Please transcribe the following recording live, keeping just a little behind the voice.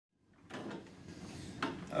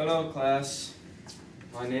Hello class,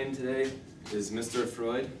 my name today is Mr.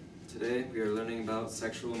 Freud. Today we are learning about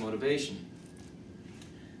sexual motivation.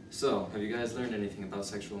 So, have you guys learned anything about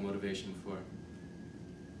sexual motivation before?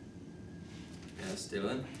 Yes,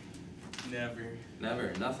 Dylan? Never.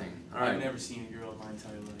 Never, nothing. Alright. I've never seen a girl in my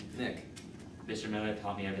entire life. Nick? Mr. Miller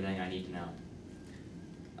taught me everything I need to know.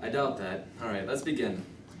 I doubt that. Alright, let's begin.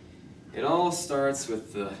 It all starts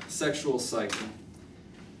with the sexual cycle.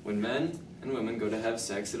 When men and women go to have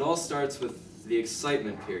sex, it all starts with the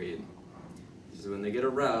excitement period. This is when they get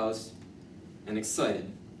aroused and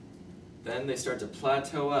excited. Then they start to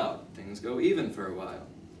plateau out. Things go even for a while.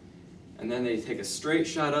 And then they take a straight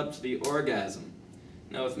shot up to the orgasm.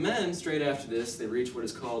 Now with men, straight after this, they reach what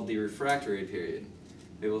is called the refractory period.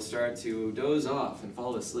 They will start to doze off and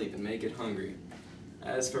fall asleep and may get hungry.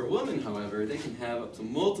 As for women, however, they can have up to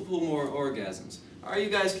multiple more orgasms. Are you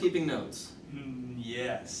guys keeping notes?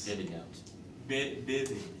 Yes. Vivid notes.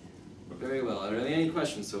 Vivid. Very well. Are there any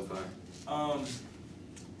questions so far?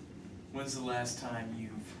 When's the last time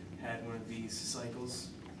you've had one of these cycles?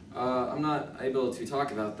 I'm not able to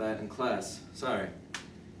talk about that in class. Sorry.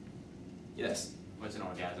 Yes. What's an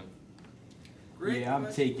orgasm? Great Yeah, I'm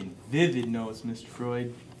question. taking vivid notes, Mr.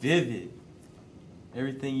 Freud. Vivid.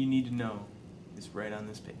 Everything you need to know is right on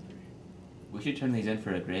this paper. We should turn these in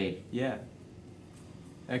for a grade. Yeah.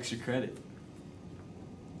 Extra credit.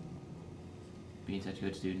 Being such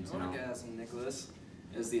good students and all. Orgasm, Nicholas,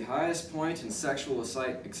 is the highest point in sexual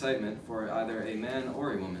excitement for either a man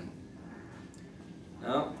or a woman.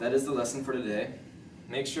 Now, that is the lesson for today.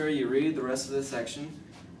 Make sure you read the rest of this section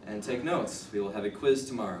and take notes. We will have a quiz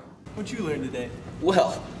tomorrow. What'd you learn today?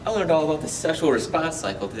 Well, I learned all about the sexual response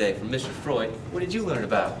cycle today from Mr. Freud. What did you learn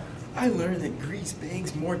about? I learned that Grease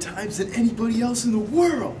bangs more times than anybody else in the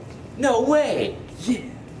world. No way! Yeah.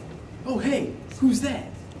 Oh, hey, who's that?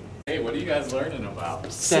 Hey, what are you guys learning about?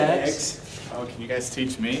 Sex. Oh, can you guys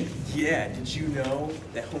teach me? Yeah, did you know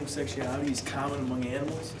that homosexuality is common among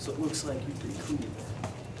animals? So it looks like you're pretty cool.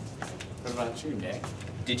 What about you, Nick?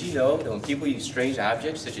 Did you know that when people use strange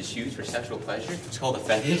objects such as shoes for sexual pleasure, it's called a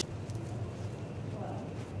fetish?